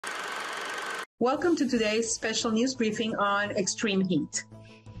Welcome to today's special news briefing on extreme heat,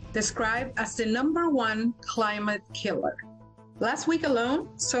 described as the #1 climate killer. Last week alone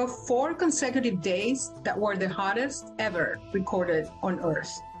saw 4 consecutive days that were the hottest ever recorded on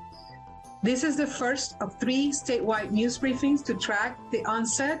Earth. This is the first of 3 statewide news briefings to track the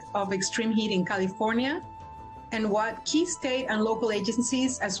onset of extreme heat in California and what key state and local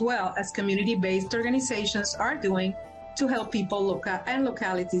agencies, as well as community-based organizations, are doing to help people and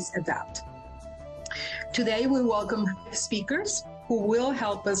localities adapt. Today, we welcome speakers who will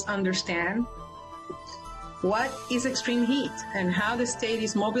help us understand what is extreme heat and how the state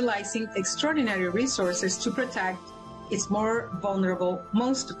is mobilizing extraordinary resources to protect its most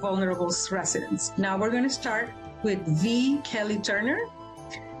vulnerable residents. Now we're going to start with V. Kelly Turner,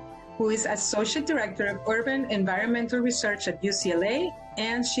 who is Associate Director of Urban Environmental Research at UCLA,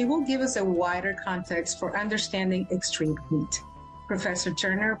 and she will give us a wider context for understanding extreme heat. Professor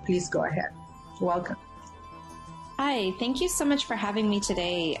Turner, please go ahead. Welcome. Hi, thank you so much for having me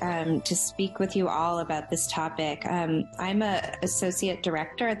today to speak with you all about this topic. I'm an Associate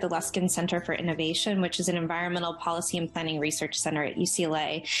Director at the Luskin Center for Innovation, which is an environmental policy and planning research center at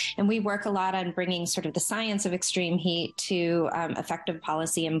UCLA. And we work a lot on bringing sort of the science of extreme heat to effective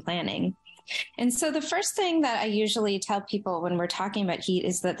policy and planning. And so the first thing that I usually tell people when we're talking about heat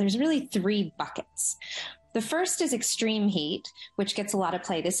is that there's really 3 buckets. The first is extreme heat, which gets a lot of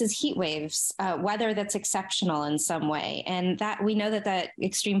play. This is heat waves, weather that's exceptional in some way. And that we know that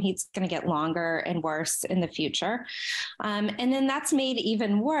extreme heat's going to get longer and worse in the future. And then that's made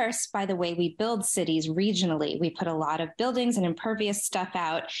even worse by the way we build cities regionally. We put a lot of buildings and impervious stuff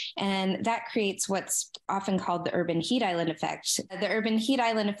out, and that creates what's often called the urban heat island effect. The urban heat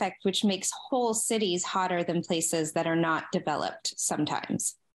island effect, which makes whole cities hotter than places that are not developed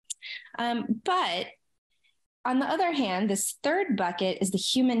sometimes. But on the other hand, this third bucket is the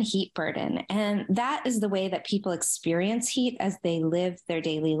human heat burden, and that is the way that people experience heat as they live their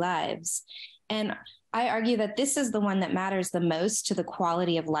daily lives. And I argue that this is the one that matters the most to the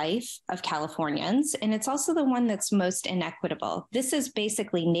quality of life of Californians, and it's also the one that's most inequitable. This is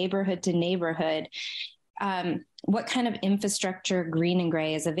basically neighborhood to neighborhood, what kind of infrastructure, green and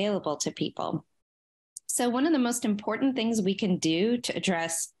gray, is available to people. So one of the most important things we can do to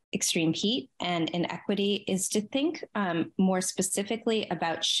address extreme heat and inequity is to think more specifically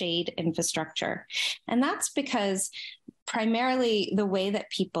about shade infrastructure. And that's because primarily the way that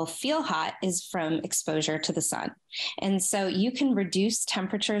people feel hot is from exposure to the sun. And so you can reduce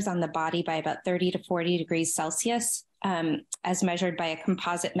temperatures on the body by about 30 to 40 degrees Celsius, as measured by a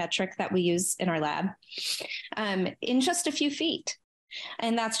composite metric that we use in our lab, in just a few feet.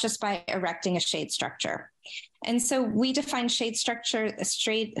 And that's just by erecting a shade structure. And so we define shade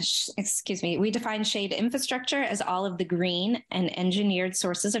infrastructure as all of the green and engineered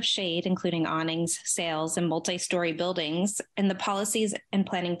sources of shade, including awnings, sails, and multi-story buildings, and the policies and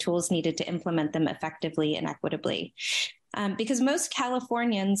planning tools needed to implement them effectively and equitably. Because most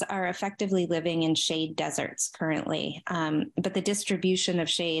Californians are effectively living in shade deserts currently, but the distribution of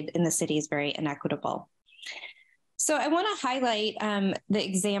shade in the city is very inequitable. So I want to highlight the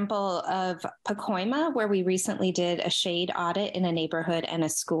example of Pacoima, where we recently did a shade audit in a neighborhood and a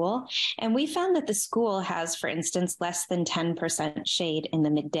school. And we found that the school has, for instance, less than 10% shade in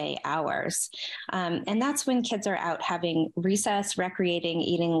the midday hours. And that's when kids are out having recess, recreating,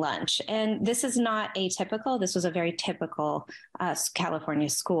 eating lunch. And this is not atypical. This was a very typical California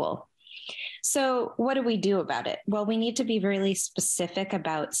school. So what do we do about it? Well, we need to be really specific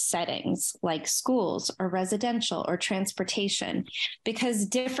about settings like schools or residential or transportation, because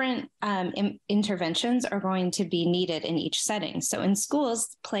different interventions are going to be needed in each setting. So in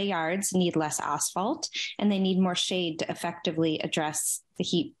schools, play yards need less asphalt and they need more shade to effectively address the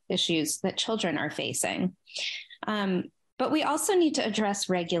heat issues that children are facing. But we also need to address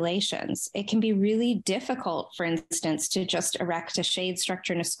regulations. It can be really difficult, for instance, to just erect a shade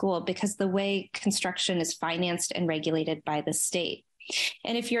structure in a school because the way construction is financed and regulated by the state.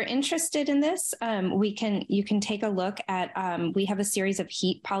 And if you're interested in this, you can take a look at, we have a series of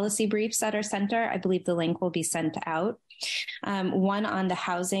heat policy briefs at our center. I believe the link will be sent out. One on the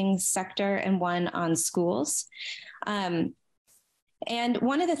housing sector and one on schools. And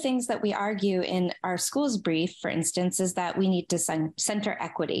one of the things that we argue in our schools brief, for instance, is that we need to center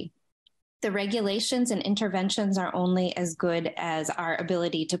equity. The regulations and interventions are only as good as our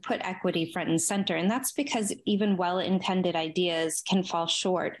ability to put equity front and center. And that's because even well-intended ideas can fall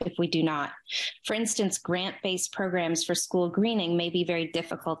short if we do not. For instance, grant-based programs for school greening may be very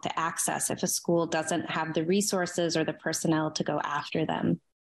difficult to access if a school doesn't have the resources or the personnel to go after them.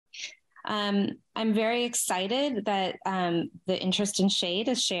 I'm very excited that the interest in shade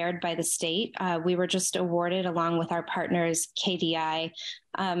is shared by the state. We were just awarded, along with our partners, KDI,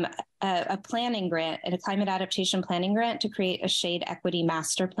 a planning grant, a climate adaptation planning grant to create a shade equity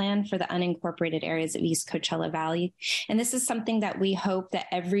master plan for the unincorporated areas of East Coachella Valley. And this is something that we hope that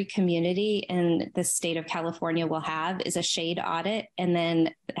every community in the state of California will have, is a shade audit, and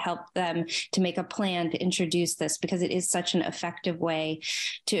then help them to make a plan to introduce this, because it is such an effective way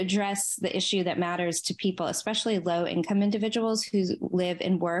to address the issue that matters to people, especially low-income individuals who live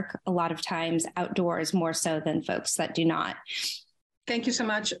and work a lot of times outdoors, more so than folks that do not. Thank you so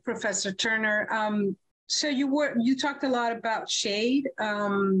much, Professor Turner. So you talked a lot about shade,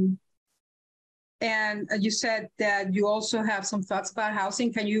 and you said that you also have some thoughts about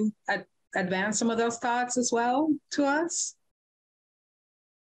housing. Can you advance some of those thoughts as well to us?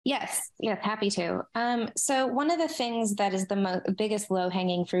 Yes, happy to. So one of the things that is the biggest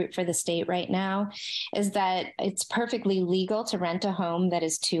low-hanging fruit for the state right now is that it's perfectly legal to rent a home that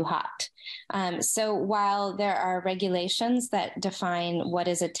is too hot. So while there are regulations that define what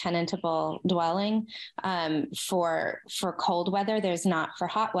is a tenantable dwelling for cold weather, there's not for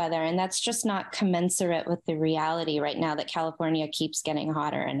hot weather. And that's just not commensurate with the reality right now that California keeps getting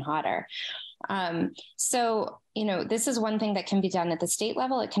hotter and hotter. So, this is one thing that can be done at the state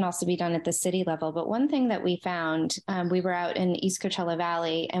level. It can also be done at the city level. But one thing that we found, we were out in East Coachella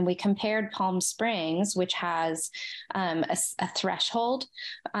Valley, and we compared Palm Springs, which has a threshold.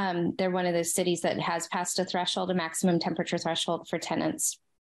 They're one of those cities that has passed a threshold, a maximum temperature threshold for tenants.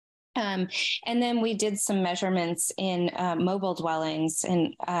 And then we did some measurements in mobile dwellings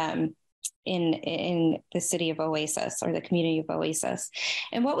in the city of Oasis, or the community of Oasis.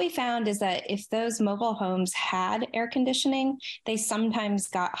 And what we found is that if those mobile homes had air conditioning, they sometimes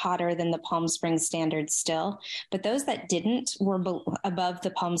got hotter than the Palm Springs standards still. But those that didn't were above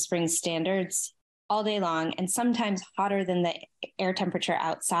the Palm Springs standards all day long, and sometimes hotter than the air temperature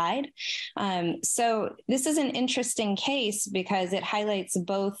outside. So this is an interesting case because it highlights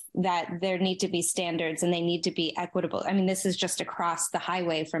both that there need to be standards and they need to be equitable. I mean, this is just across the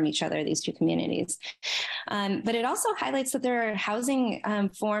highway from each other, these two communities. But it also highlights that there are housing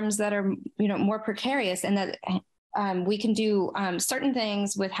forms that are, more precarious, and that we can do certain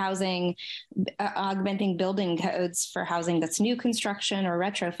things with housing, augmenting building codes for housing that's new construction or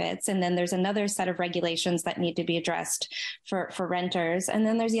retrofits. And then there's another set of regulations that need to be addressed for renters. And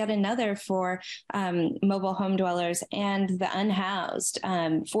then there's yet another for mobile home dwellers and the unhoused.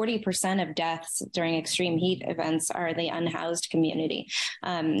 40% of deaths during extreme heat events are the unhoused community.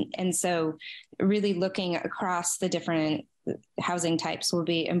 And so really looking across the different housing types will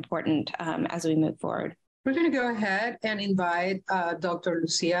be important as we move forward. We're going to go ahead and invite Dr.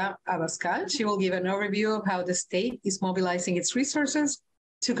 Lucia Abascal. She will give an overview of how the state is mobilizing its resources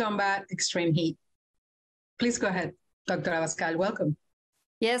to combat extreme heat. Please go ahead, Dr. Abascal. Welcome.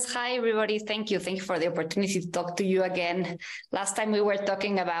 Yes, hi, everybody. Thank you. Thank you for the opportunity to talk to you again. Last time we were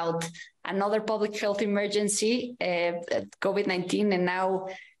talking about another public health emergency, COVID-19, and now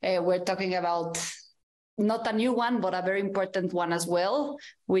we're talking about not a new one, but a very important one as well,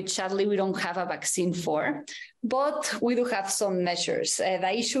 which sadly we don't have a vaccine for, but we do have some measures.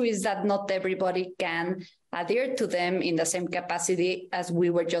 The issue is that not everybody can adhere to them in the same capacity as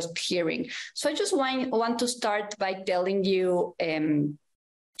we were just hearing. So I just want to start by telling you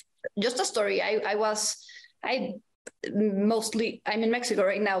just a story. I'm in Mexico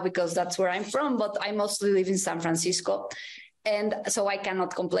right now because that's where I'm from, but I mostly live in San Francisco. And so I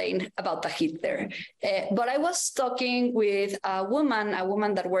cannot complain about the heat there. But I was talking with a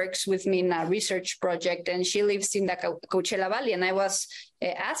woman that works with me in a research project, and she lives in the Coachella Valley. And I was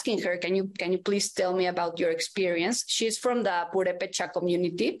asking her, can you please tell me about your experience? She's from the Purepecha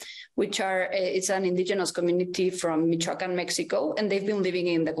community, which it's an indigenous community from Michoacan, Mexico, and they've been living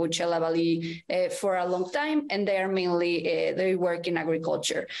in the Coachella Valley for a long time, and they are mainly they work in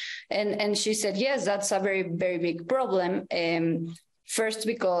agriculture. And she said, yes, that's a very, very big problem. First,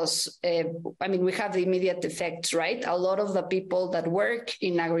 because, we have the immediate effects, right? A lot of the people that work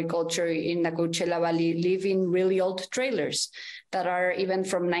in agriculture in the Coachella Valley live in really old trailers that are even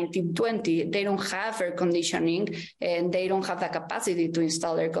from 1920. They don't have air conditioning, and they don't have the capacity to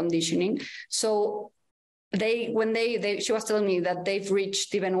install air conditioning. So she was telling me that they've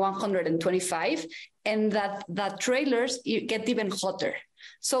reached even 125, and that the trailers get even hotter.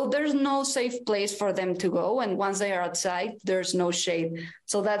 So there's no safe place for them to go. And once they are outside, there's no shade.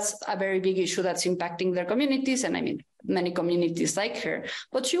 So that's a very big issue that's impacting their communities. And many communities like her.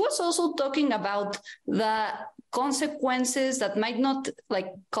 But she was also talking about the consequences that might not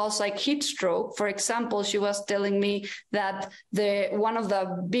cause heat stroke. For example, she was telling me that one of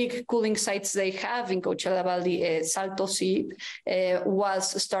the big cooling sites they have in Coachella Valley, Salto Sea,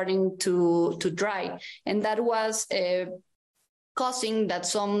 was starting to dry, and that was causing that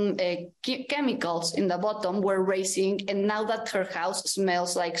some chemicals in the bottom were raising, and now that her house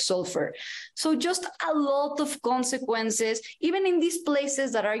smells like sulfur. So just a lot of consequences, even in these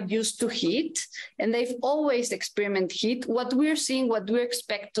places that are used to heat, and they've always experienced heat. What we're seeing, what we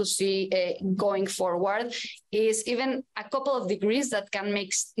expect to see going forward is even a couple of degrees that can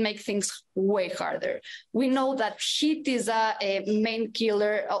make things way harder. We know that heat is a main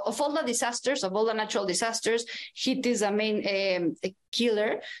killer of all the disasters, of all the natural disasters. Heat is a main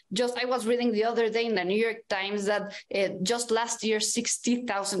killer. I was reading the other day in the New York Times that just last year,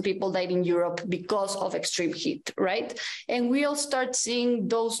 60,000 people died in Europe because of extreme heat, right? And we'll start seeing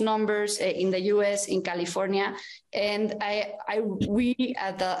those numbers in the US, in California. And we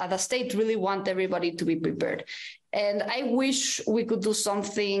at the state really want everybody to be prepared. And I wish we could do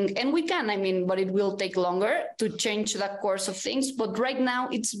something, and we can, but it will take longer to change the course of things. But right now,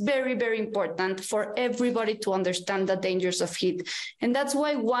 it's very, very important for everybody to understand the dangers of heat. And that's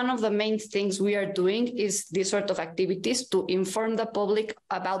why one of the main things we are doing is this sort of activities to inform the public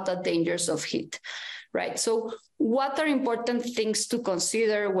about the dangers of heat, right? So what are important things to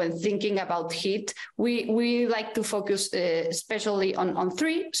consider when thinking about heat? We like to focus especially on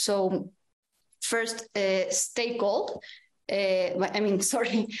three. So first, stay cold. Stay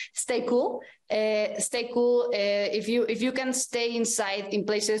cool. Stay cool. If you can stay inside in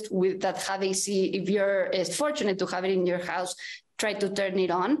places that have AC, if you're fortunate to have it in your house, try to turn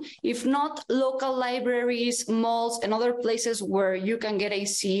it on. If not, local libraries, malls, and other places where you can get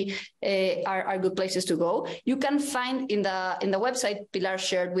AC are good places to go. You can find in the website Pilar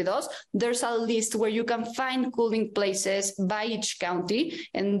shared with us, there's a list where you can find cooling places by each county,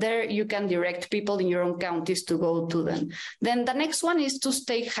 and there you can direct people in your own counties to go to them. Then the next one is to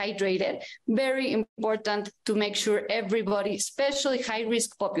stay hydrated. Very important to make sure everybody, especially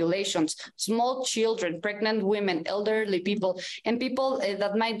high-risk populations, small children, pregnant women, elderly people, and people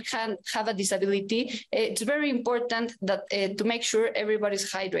that might have a disability, it's very important that to make sure everybody's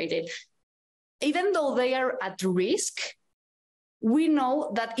hydrated. Even though they are at risk, we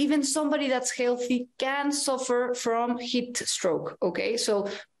know that even somebody that's healthy can suffer from heat stroke, okay? So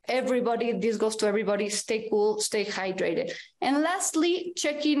everybody, this goes to everybody, stay cool, stay hydrated. And lastly,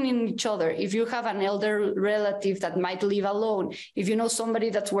 check in each other. If you have an elder relative that might live alone, if you know somebody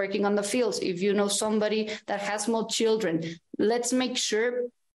that's working on the fields, if you know somebody that has small children, let's make sure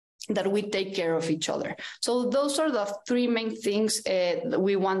that we take care of each other. So those are the three main things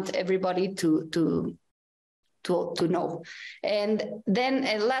we want everybody to know. And then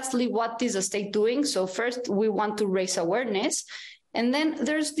lastly, what is the state doing? So first, we want to raise awareness. And then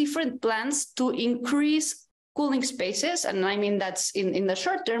there's different plans to increase cooling spaces. And that's in the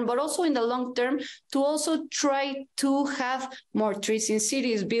short term, but also in the long term, to also try to have more trees in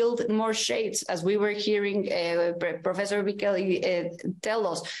cities, build more shades, as we were hearing Professor Vikeli tell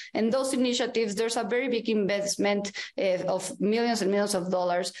us. And those initiatives, there's a very big investment of millions and millions of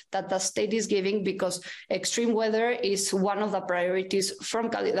dollars that the state is giving, because extreme weather is one of the priorities from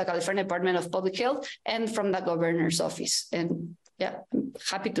the California Department of Public Health and from the governor's office. And yeah, I'm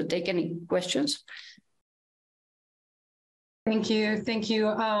happy to take any questions. Thank you,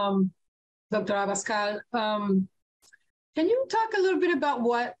 Dr. Abascal. Can you talk a little bit about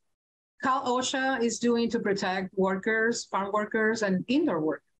what Cal OSHA is doing to protect workers, farm workers, and indoor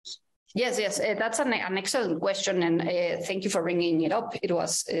workers? Yes, that's an excellent question, and thank you for bringing it up. It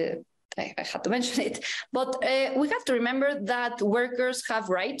was I had to mention it, but we have to remember that workers have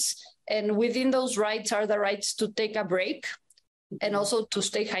rights, and within those rights are the rights to take a break, and also to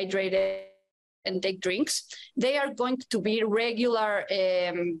stay hydrated and take drinks. They are going to be regular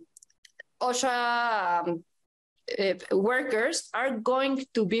OSHA workers are going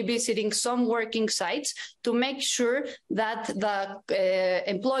to be visiting some working sites to make sure that the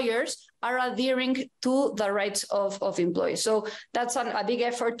employers are adhering to the rights of employees. So that's a big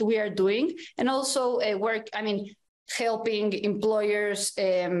effort we are doing. And also helping employers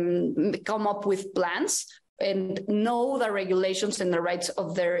come up with plans and know the regulations and the rights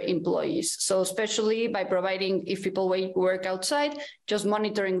of their employees. So especially by providing, if people work outside, just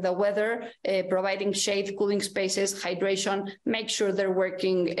monitoring the weather, providing shade, cooling spaces, hydration, make sure they're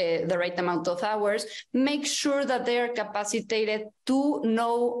working the right amount of hours, make sure that they are capacitated to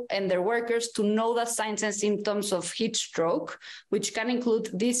know, and their workers to know the signs and symptoms of heat stroke, which can include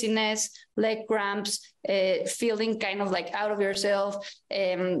dizziness, leg cramps, feeling kind of like out of yourself,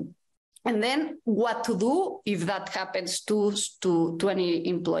 and then what to do if that happens to any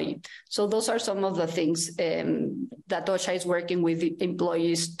employee. So those are some of the things that OSHA is working with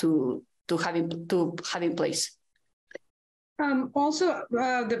employees to have in place. Also,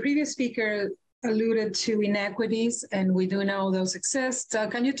 the previous speaker alluded to inequities, and we do know those exist.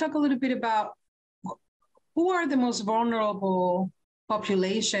 Can you talk a little bit about who are the most vulnerable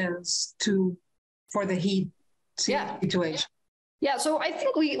populations for the heat situation? Yeah, so I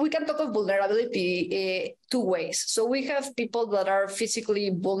think we can talk of vulnerability two ways. So we have people that are physically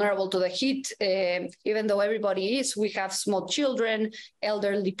vulnerable to the heat, even though everybody is. We have small children,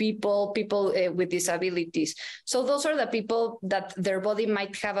 elderly people, people with disabilities. So those are the people that their body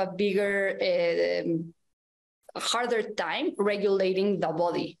might have a bigger, harder time regulating the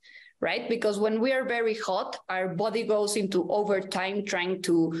body. Right? Because when we are very hot, our body goes into overtime trying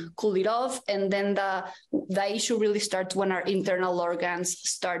to cool it off. And then the issue really starts when our internal organs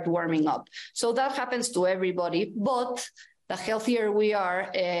start warming up. So that happens to everybody, but the healthier we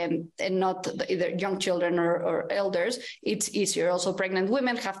are, and not either young children or elders, it's easier. Also, pregnant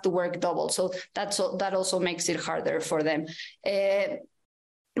women have to work double. So that also makes it harder for them.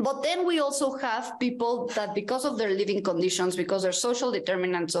 But then we also have people that, because of their living conditions, because their social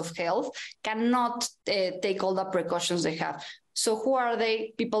determinants of health, cannot take all the precautions they have. So who are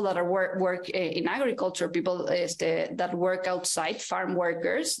they? People that are work in agriculture, people that work outside, farm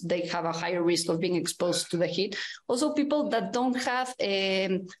workers, they have a higher risk of being exposed to the heat. Also, people that don't have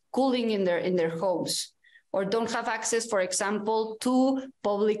cooling in their homes, or don't have access, for example, to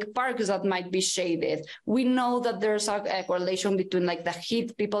public parks that might be shaded. We know that there's a correlation between like the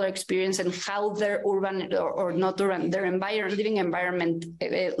heat people are experiencing and how their urban or not urban, their living environment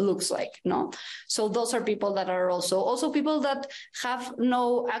looks like, no? So those are people that are also people that have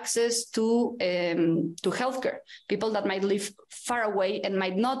no access to healthcare, people that might live far away and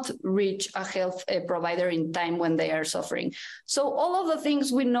might not reach a health provider in time when they are suffering. So all of the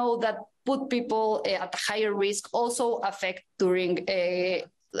things we know that put people at higher risk also affect during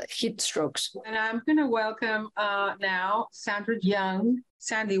heat strokes. And I'm going to welcome now Sandra Young.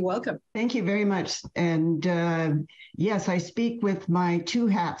 Sandy, welcome. Thank you very much. And yes, I speak with my two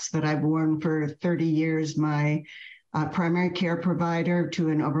hats that I've worn for 30 years, my primary care provider to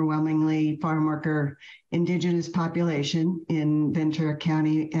an overwhelmingly farm worker Indigenous population in Ventura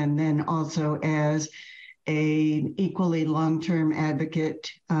County, and then also as an equally long-term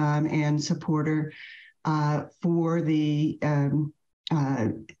advocate and supporter for the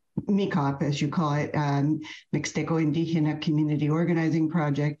MICOP, as you call it, Mixteco Indígena Community Organizing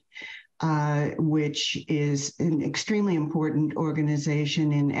Project, which is an extremely important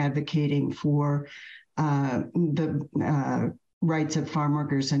organization in advocating for the rights of farm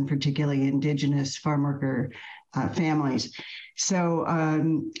workers, and particularly Indigenous farm worker families. So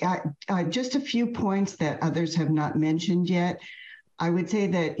just a few points that others have not mentioned yet. I would say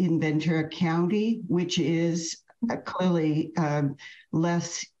that in Ventura County, which is clearly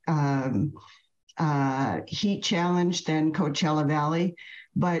less heat challenged than Coachella Valley,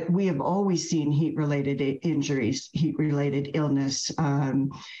 but we have always seen heat-related injuries, heat-related illness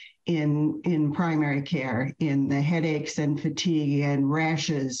in primary care, in the headaches and fatigue and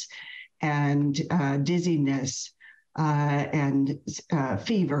rashes and dizziness and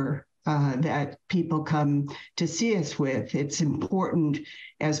fever that people come to see us with. It's important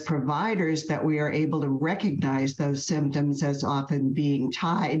as providers that we are able to recognize those symptoms as often being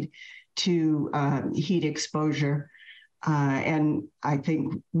tied to heat exposure. And I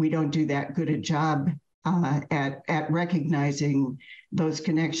think we don't do that good a job at recognizing those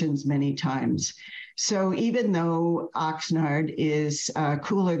connections many times. So even though Oxnard is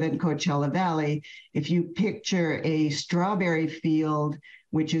cooler than Coachella Valley, if you picture a strawberry field,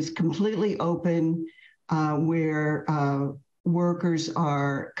 which is completely open, where workers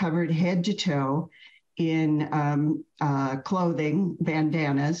are covered head to toe in clothing,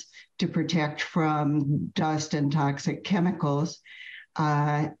 bandanas, to protect from dust and toxic chemicals.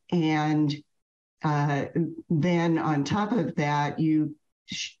 And then on top of that, you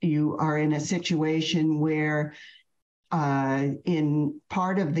are in a situation where in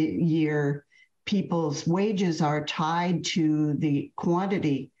part of the year, people's wages are tied to the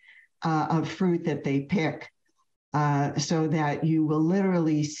quantity of fruit that they pick, so that you will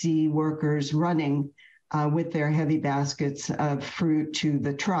literally see workers running with their heavy baskets of fruit to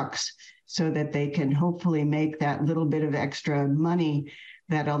the trucks so that they can hopefully make that little bit of extra money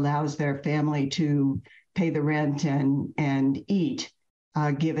that allows their family to pay the rent and eat,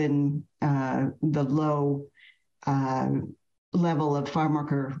 given the low level of farm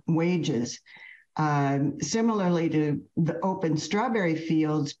worker wages. Similarly to the open strawberry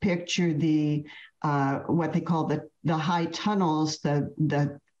fields, picture the what they call the high tunnels,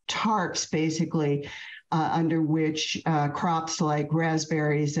 the tarps basically, under which crops like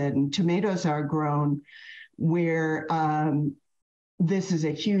raspberries and tomatoes are grown, where this is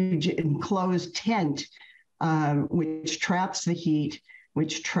a huge enclosed tent which traps the heat,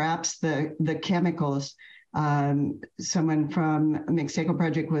 which traps the chemicals. Someone from Mixteco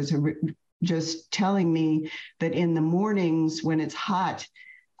Project was just telling me that in the mornings when it's hot,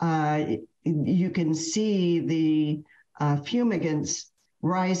 you can see the fumigants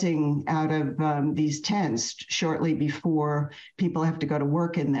rising out of these tents shortly before people have to go to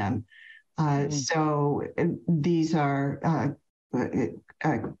work in them. So these are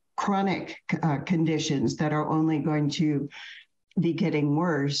chronic conditions that are only going to be getting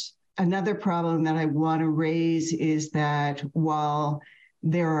worse. Another problem that I want to raise is that while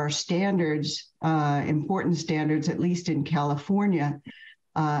there are standards, important standards, at least in California,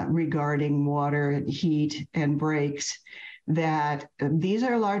 regarding water and heat and breaks, that these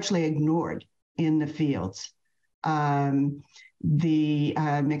are largely ignored in the fields. The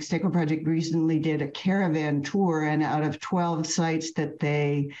Mixteco Project recently did a caravan tour, and out of 12 sites that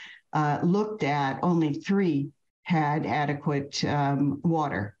they looked at, only 3 had adequate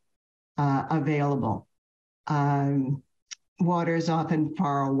water available. Water is often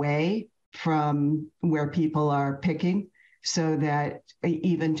far away from where people are picking, so that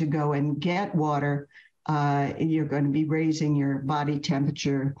even to go and get water, you're going to be raising your body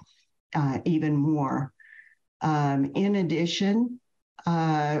temperature even more. In addition,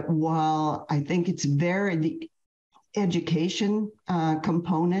 while I think it's the education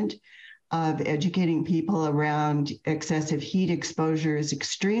component of educating people around excessive heat exposure is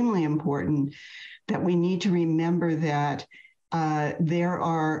extremely important, that we need to remember that there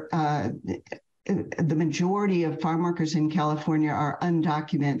are the majority of farm workers in California are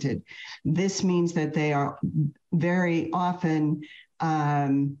undocumented. This means that they are very often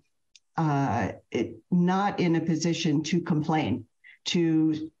not in a position to complain,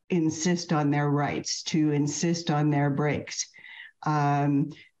 to insist on their rights, to insist on their breaks,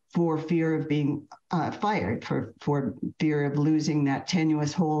 for fear of being fired, for fear of losing that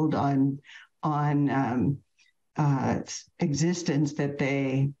tenuous hold on existence that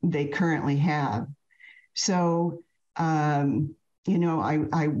they currently have. So,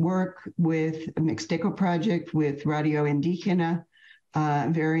 I work with a Mixteco Project, with Radio Indígena,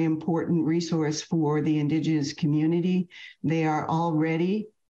 very important resource for the Indigenous community. They are already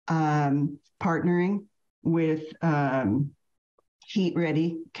partnering with Heat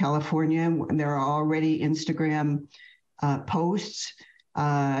Ready California. There are already Instagram posts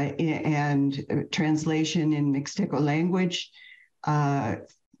and translation in Mixteco language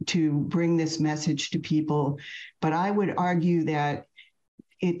to bring this message to people. But I would argue that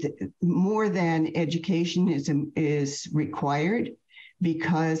more than education is required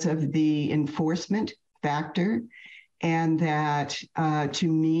because of the enforcement factor, and that to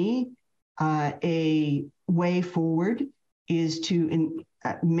me, a way forward is to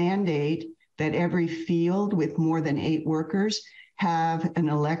mandate that every field with more than 8 workers have an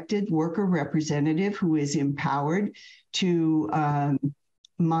elected worker representative who is empowered to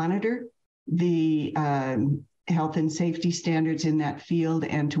monitor the health and safety standards in that field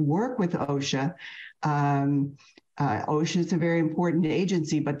and to work with OSHA. OSHA is a very important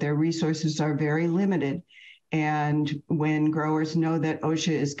agency, but their resources are very limited. And when growers know that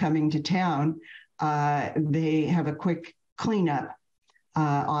OSHA is coming to town, they have a quick cleanup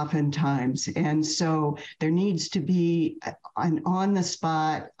oftentimes. And so there needs to be an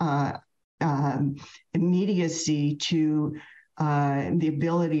on-the-spot immediacy to the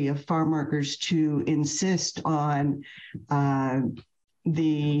ability of farm workers to insist on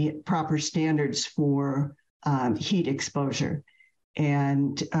the proper standards for heat exposure.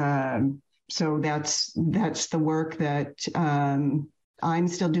 And so that's the work that I'm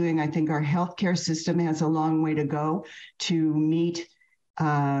still doing. I think our healthcare system has a long way to go to meet,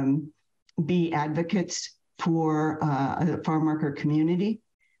 be advocates for the farm worker community,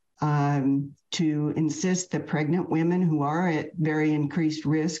 to insist that pregnant women who are at very increased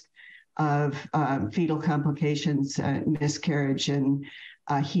risk of fetal complications, miscarriage, and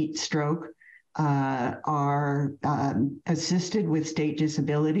heat stroke are assisted with state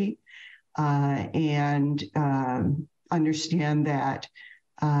disability and understand that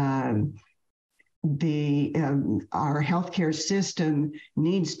our healthcare system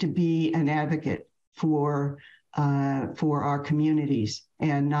needs to be an advocate for our communities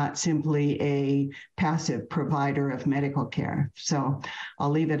and not simply a passive provider of medical care. So I'll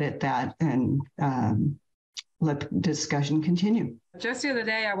leave it at that and let the discussion continue. Just the other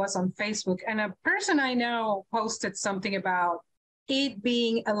day, I was on Facebook and a person I know posted something about it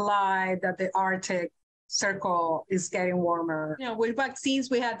being a lie that the Arctic Circle is getting warmer. You know, with vaccines,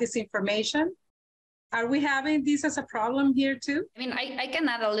 we had this information. Are we having this as a problem here too? I mean, I can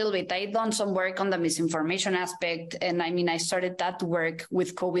add a little bit. I've done some work on the misinformation aspect. And I mean, I started that work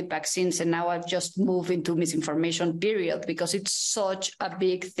with COVID vaccines, and now I've just moved into misinformation, period, because it's such a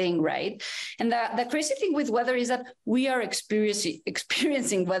big thing, right? And the crazy thing with weather is that we are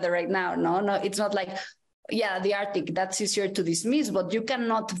experiencing weather right now. No, it's not like, yeah, the Arctic, that's easier to dismiss, but you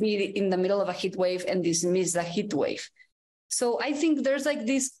cannot be in the middle of a heat wave and dismiss the heat wave. So I think there's like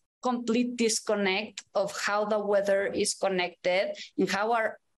this complete disconnect of how the weather is connected and how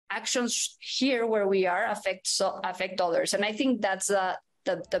our actions here where we are affect others. And I think that's the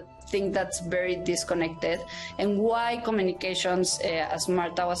thing that's very disconnected, and why communications, as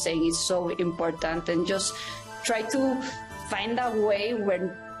Marta was saying, is so important. And just try to find a way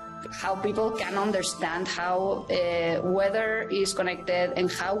where how people can understand how weather is connected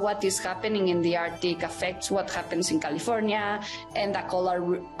and how what is happening in the Arctic affects what happens in California and the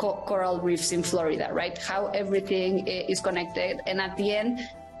coral reefs in Florida, right? How everything is connected. And at the end,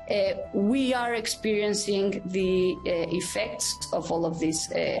 we are experiencing the effects of all of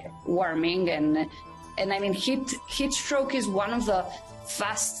this warming. And I mean, heat stroke is one of the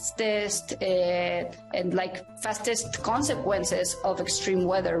fastest consequences of extreme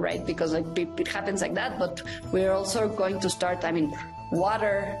weather, right? Because like it happens like that, but we're also going to start, I mean,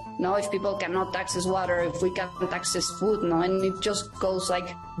 water, no, if people cannot access water, if we can't access food, no, and it just goes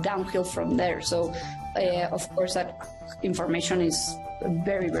like downhill from there. So of course that information is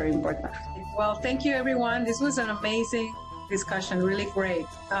very, very important. Well, thank you everyone. This was an amazing discussion, really great.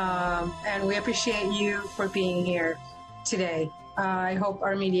 And we appreciate you for being here today. I hope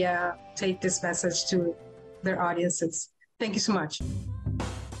our media take this message to their audiences. Thank you so much.